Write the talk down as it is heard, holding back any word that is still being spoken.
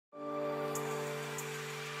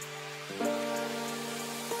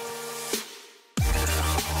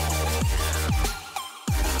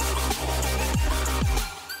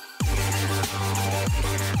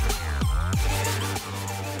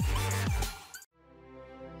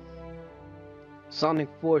Sonic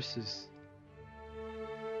Forces.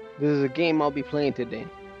 This is a game I'll be playing today.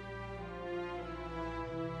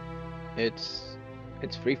 It's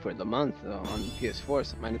free for the month on PS4,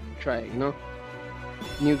 so I might have to try it, you know?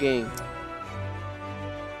 New game.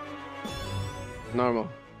 Normal.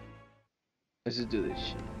 Let's just do this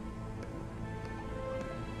shit.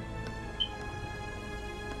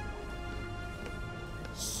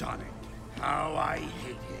 Sonic, how I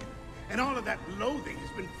hate him. And all of that loathing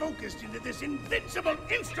has been focused into this invincible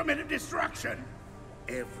instrument of destruction.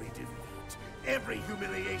 Every defeat, every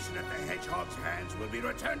humiliation at the Hedgehog's hands will be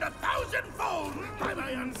returned 1,000-fold by my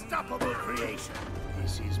unstoppable creation.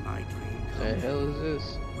 This is my dream come The hell is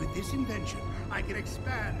this? With this invention, I can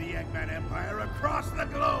expand the Eggman Empire across the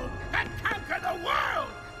globe and conquer the world!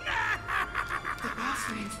 The boss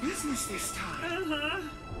means business this time.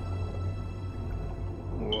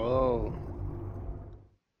 Whoa.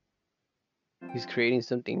 He's creating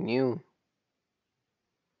something new.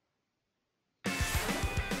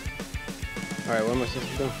 Alright, what am I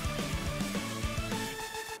supposed to do?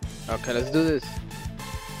 Okay, let's do this.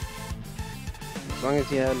 As long as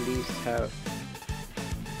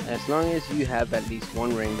you have at least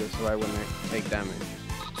one ranger, so I wouldn't take damage.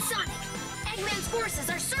 Sonic, Eggman's forces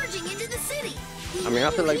are surging into the city. I mean,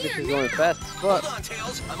 I feel like this is going fast as fuck. Hold on,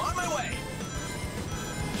 Tails. I'm on my way.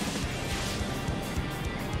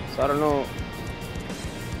 So I don't know.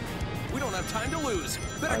 We don't have time to lose.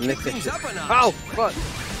 I Better kick missed things it. up a notch. Oh, fuck.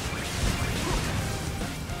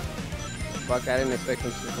 Fuck, I didn't expect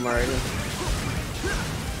him to come already.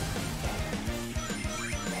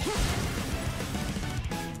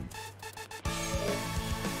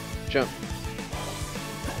 Jump.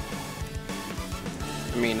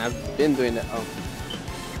 I mean, I've been doing that. Oh.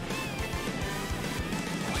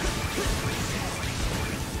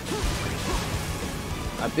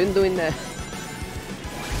 I've been doing that.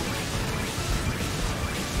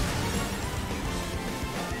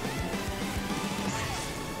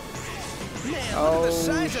 Man, Oh, look at the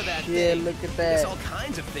size of that shit, thing. look at Guess that. all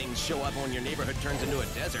kinds of things show up when your neighborhood turns into a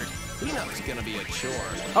desert. You know it's gonna be a chore.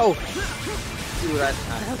 Oh! Dude, I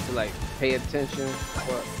have to like pay attention.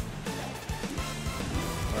 What?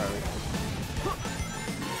 Alright.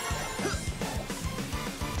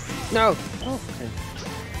 No! Oh, okay.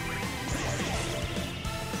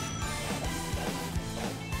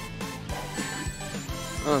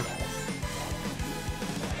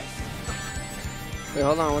 Wait,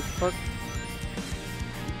 hold on, what the fuck?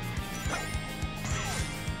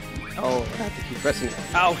 Oh, I have to keep pressing it.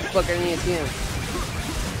 Ow, fuck, I didn't see him.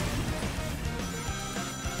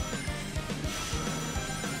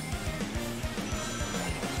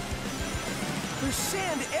 There's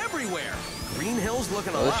sand everywhere. Green Hill's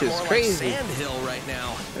looking a Oh, this lot shit's more crazy. like Sand Hill right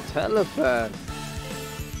now. That's hella fast.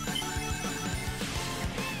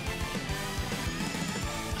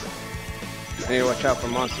 I need to watch out for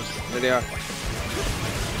monsters. There they are.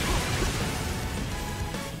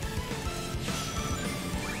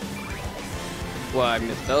 Well, I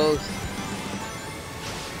missed those.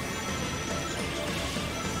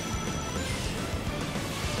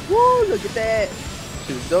 Woo, look at that. This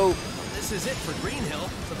is dope. This is it for Green Hill,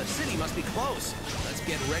 so the city must be close. Let's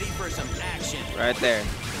get ready for some action. Right there.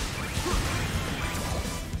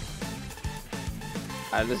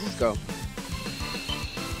 Alright, let's just go.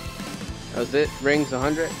 That was it. Rings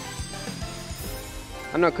 100.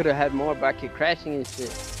 I know I could have had more, but I keep crashing and shit.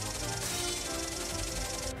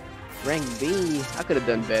 Rank B. I could have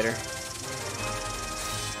done better.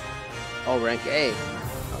 Oh, rank A.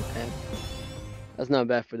 Okay. That's not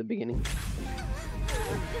bad for the beginning.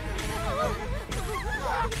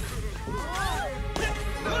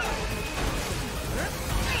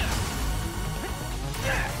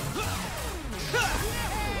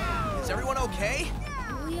 Is everyone okay?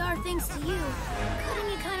 We are, thanks to you. Cutting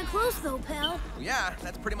it kind of close, though, pal. Yeah,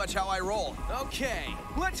 that's pretty much how I roll. Okay,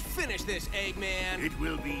 let's finish this, Eggman. It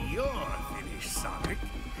will be your finish, Sonic.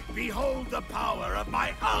 Behold the power of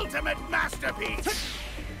my ultimate masterpiece!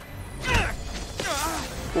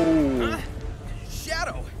 Ooh.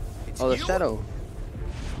 Shadow. It's Oh, the you? shadow.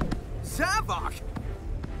 Zavok.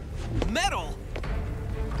 Metal.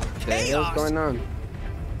 What the hell's Chaos. going on?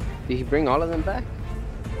 Did he bring all of them back?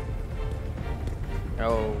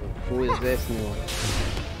 Oh, who is this new one?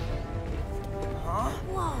 Huh?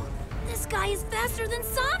 Whoa, this guy is faster than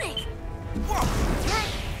Sonic.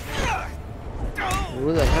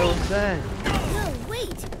 Who the hell is that? No,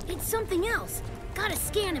 wait, it's something else. Gotta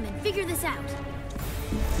scan him and figure this out.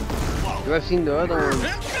 I've seen the other one.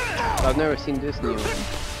 But I've never seen this new one.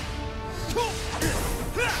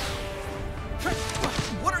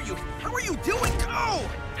 What are you? How are you doing? Oh!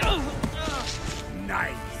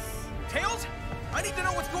 Nice. Tails?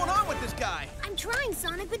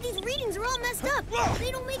 trying, Sonic, but these readings are all messed up.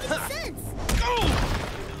 They don't make any sense.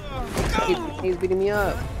 He's beating me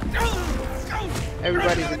up.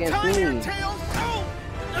 Everybody's against me.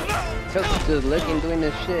 Tails is just looking, doing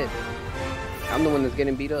this shit. I'm the one that's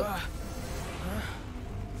getting beat up.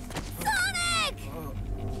 Sonic!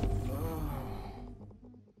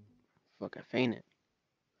 Fuck, I fainted.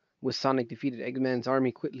 With Sonic defeated, Eggman's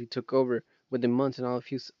army quickly took over. Within months, and all a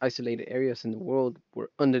few isolated areas in the world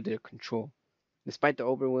were under their control. Despite the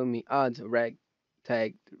overwhelming odds, a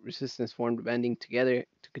ragtag resistance formed, banding together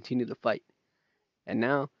to continue the fight. And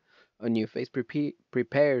now, a new face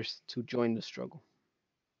prepares to join the struggle.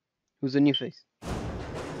 Who's the new face?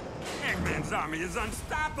 Eggman's army is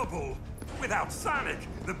unstoppable! Without Sonic,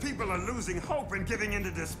 the people are losing hope and giving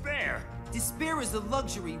into despair. Despair is a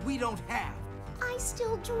luxury we don't have. I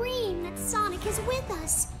still dream that Sonic is with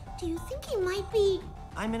us. Do you think he might be...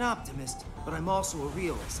 I'm an optimist, but I'm also a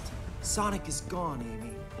realist. Sonic is gone,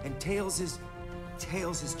 Amy, and Tails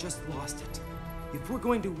has just lost it. If we're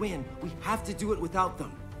going to win, we have to do it without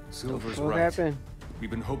them. Silver's What right. happened?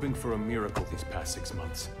 We've been hoping for a miracle these past 6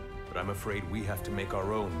 months, but I'm afraid we have to make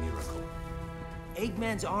our own miracle.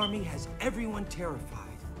 Eggman's army has everyone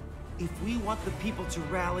terrified. If we want the people to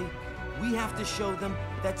rally, we have to show them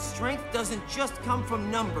that strength doesn't just come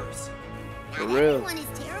from numbers. For Not real. everyone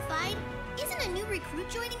is terrified. Isn't a new recruit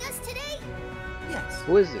joining us today? Yes.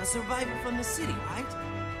 Who is it? A survivor from the city, right?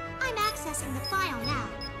 I'm accessing the file now.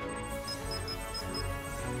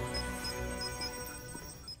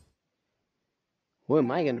 Who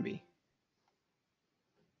am I gonna be?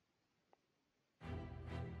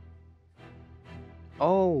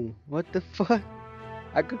 Oh, what the fuck?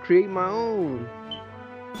 I could create my own.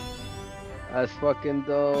 That's fucking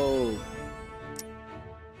dope.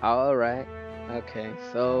 Alright. Okay,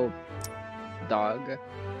 so dog.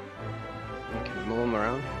 Okay, move him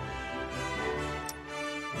around.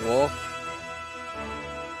 Wolf.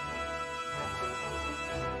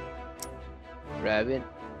 Rabbit.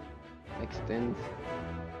 Extends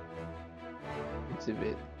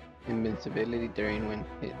invincibility during when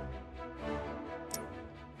hit.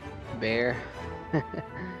 Bear.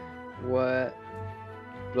 What?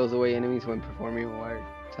 Blows away enemies when performing a wired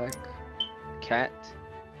attack. Cat.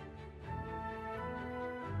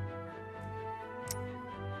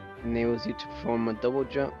 Enables you to perform a double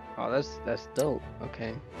jump. Oh, that's dope.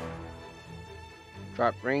 Okay.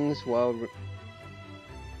 Drop rings while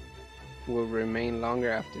will remain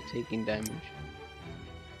longer after taking damage.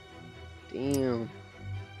 Damn.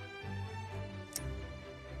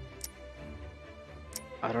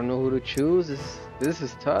 I don't know who to choose. This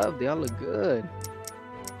is tough. They all look good.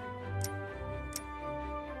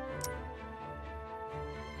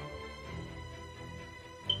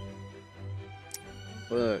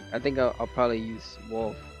 Look, I think I'll probably use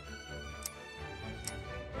Wolf.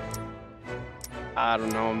 I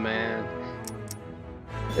don't know, man.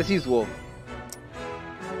 Let's use Wolf.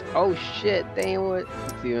 Oh shit, damn what?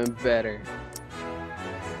 It's even better.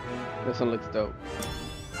 This one looks dope.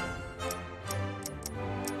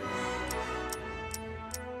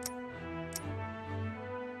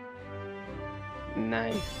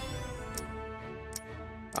 Nice.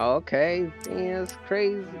 Okay, damn, that's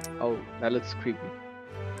crazy. Oh, that looks creepy.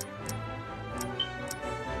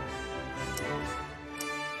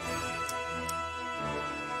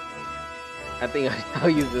 I think I'll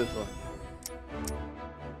use this one.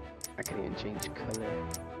 I can even change color.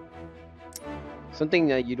 Something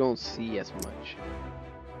that you don't see as much.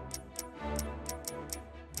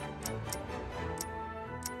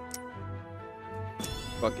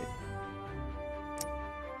 Fuck it.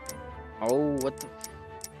 Oh, what the?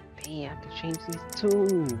 Damn, I can change these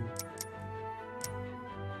too.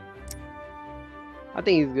 I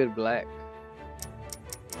think he's good black.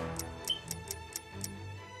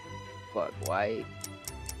 Fuck, white.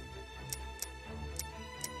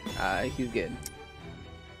 He's good.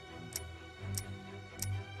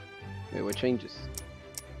 Wait, what changes?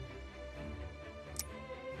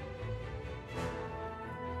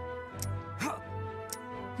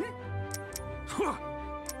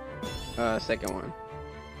 Second one.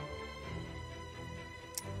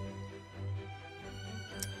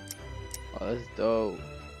 Oh, that's dope.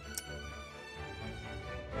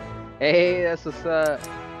 Hey, that's what's up.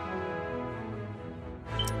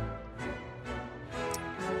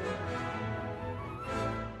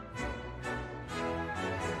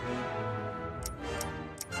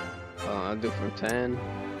 I'll do from 10,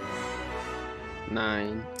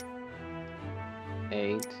 9,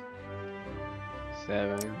 8,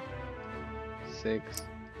 7, 6,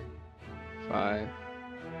 5.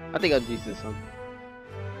 I think I'll use this one.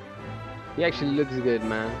 He actually looks good,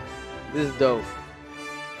 man. This is dope.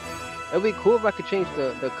 It'd be cool if I could change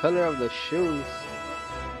the color of the shoes.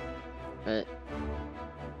 Uh,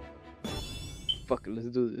 Fuck it, let's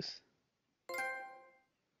do this.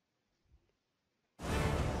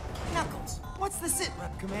 Knuckles, what's the sit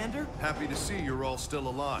rep, Commander? Happy to see you're all still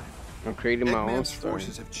alive. I'm creating my own Eggman's story.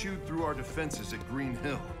 forces have chewed through our defenses at Green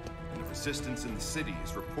Hill, and the resistance in the city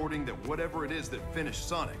is reporting that whatever it is that finished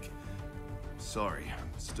Sonic... Sorry,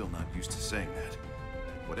 I'm still not used to saying that.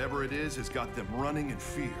 Whatever it is has got them running in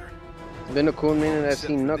fear. It's been a cool minute I've Except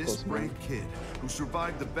seen for Knuckles, this man. brave kid who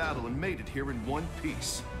survived the battle and made it here in one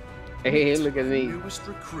piece. Hey, look at me. Newest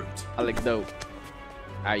recruit. I look dope.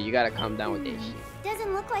 Alright, you gotta calm down with that shit.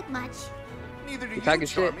 Doesn't look like much. Neither do You you, talking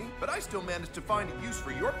shit? Charmy, but I still managed to find a use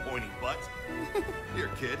for your pointy butt. Here,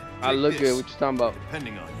 kid. I take look this, good. What you talking about?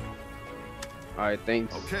 Depending on you. Alright,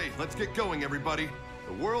 thanks. Okay, let's get going, everybody.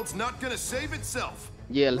 The world's not gonna save itself.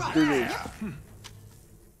 Yeah, let's do this.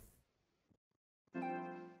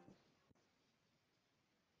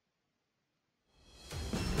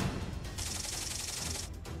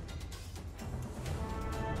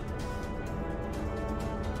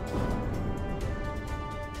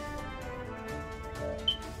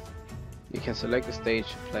 You can select the stage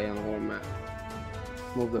to play on the world map.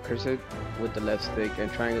 Move the cursor with the left stick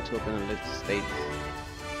and triangle to open a list of stages.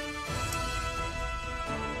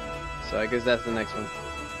 So I guess that's the next one.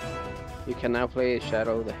 You can now play as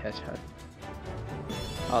Shadow the Hedgehog.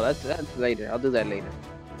 Oh, that's later. I'll do that later.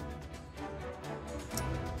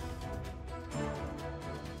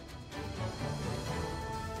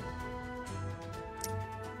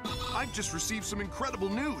 I've just received some incredible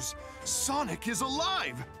news. Sonic is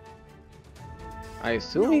alive. I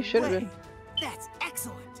assume he should have been. That's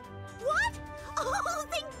excellent. What? Oh,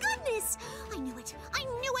 thank goodness! I knew it. I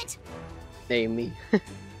knew it. Amy. He's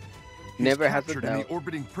Never has a captured in the doubt.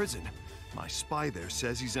 orbiting prison. My spy there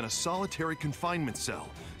says he's in a solitary confinement cell,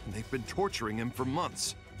 and they've been torturing him for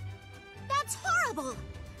months. That's horrible.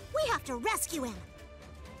 We have to rescue him.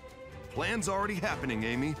 Plan's already happening,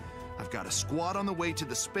 Amy. I've got a squad on the way to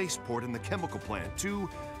the spaceport and the chemical plant to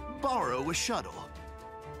borrow a shuttle.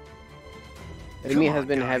 Amy Come has on,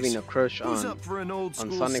 been guys. having a crush Who's on up for an old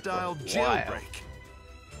school Sonic for style a while. jailbreak?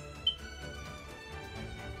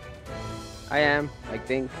 I am, I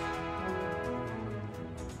think.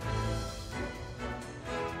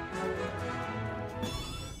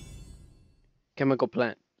 Chemical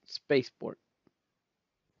plant, spaceport.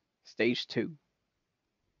 Stage 2.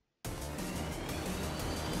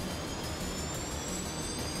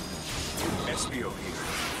 SBO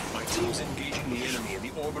here. My team's engaging the enemy in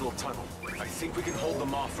the orbital tunnel. I think we can hold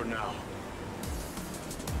them off for now.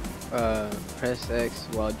 Press X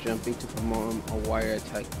while jumping to perform a wire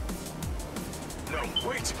attack. No,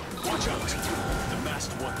 wait! Watch out! The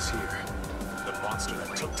masked one's here. The monster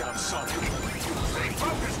that took down Sonic. Stay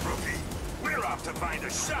focused, rookie. We're off to find a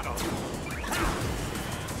shuttle.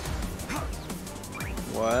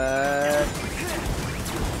 What?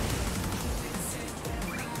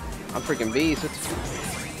 I'm freaking beast.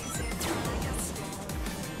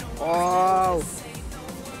 Oh!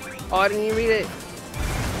 Oh, I didn't even read it.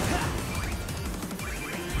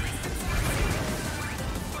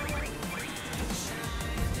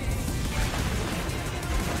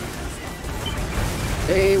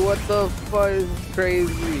 Hey, what the fuck is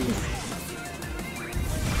crazy?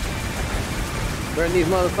 Burn these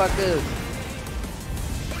motherfuckers.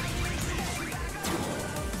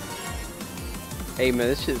 Hey man,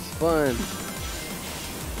 this shit's fun.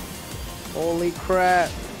 Holy crap.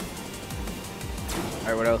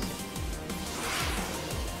 Alright, what else?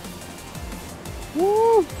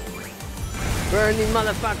 Woo! Burn these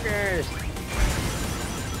motherfuckers!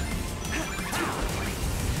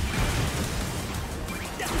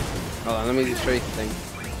 Hold on, let me destroy the thing.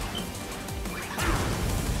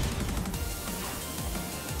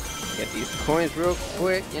 Get these coins real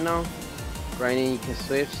quick, you know. Grinding, you can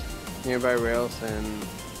switch nearby rails and...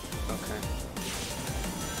 okay.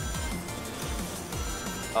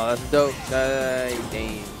 Oh, that's dope.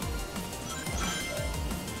 Damn.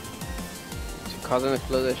 To cause an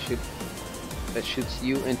explosion that shoots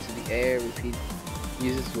you into the air. Repeat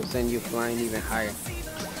uses will send you flying even higher.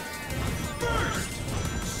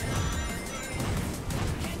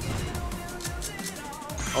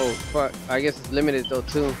 Oh fuck! I guess it's limited though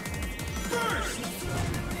too.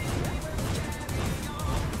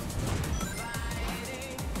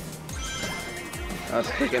 That's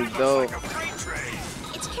freaking dope.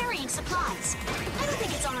 It's carrying supplies. I don't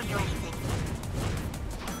think it's armed or anything.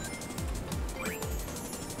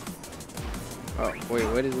 Oh wait,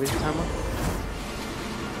 what is you talking about?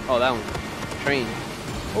 Oh, that one. Train.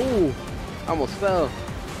 Oh, I almost fell.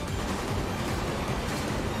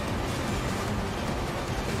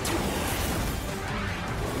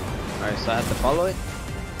 Alright, so I have to follow it.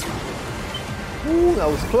 Ooh, that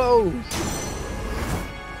was close.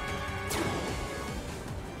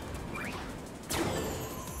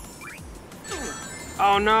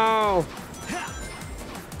 Oh no!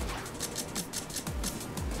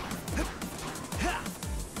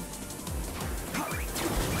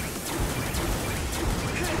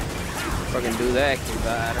 Fucking do that, get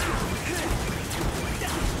that.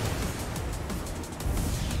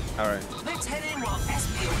 Alright. Let's head in while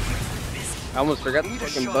Espio keeps busy. I almost forgot the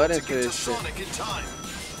fucking button for this shit.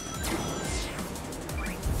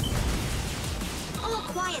 All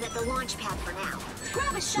quiet at the launch pad for now.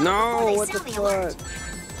 Grab a shot No, before what they the sound the alert. fuck?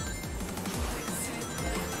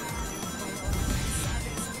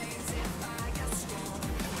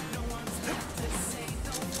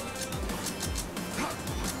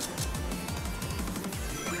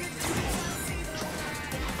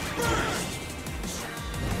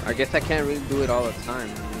 I guess I can't really do it all the time.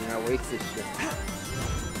 I mean, I waste this shit.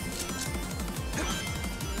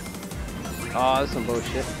 Oh, that's some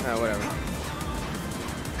bullshit. Ah, whatever.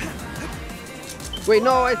 Wait,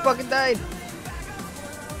 no, I fucking died.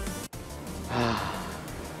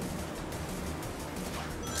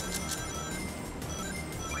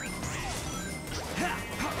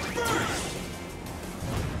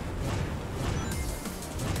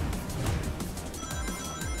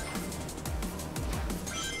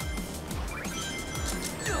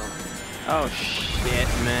 Oh shit,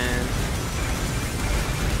 man.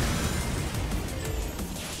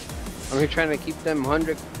 I'm here trying to keep them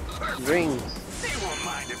 100 rings. They won't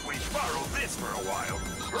mind if we borrow this for a while.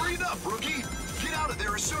 Hurry it up, rookie. Get out of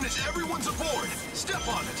there as soon as everyone's aboard. Step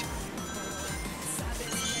on it.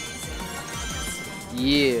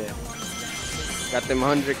 Yeah. Got them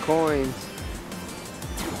 100 coins.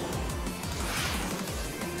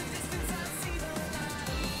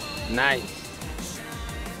 Nice.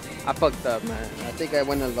 I fucked up, man. I think I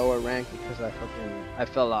went a lower rank because I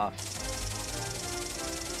fell off.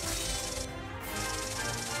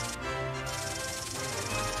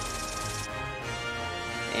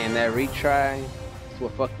 And that retry is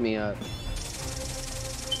what fucked me up.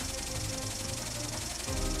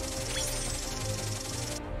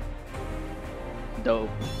 Dope.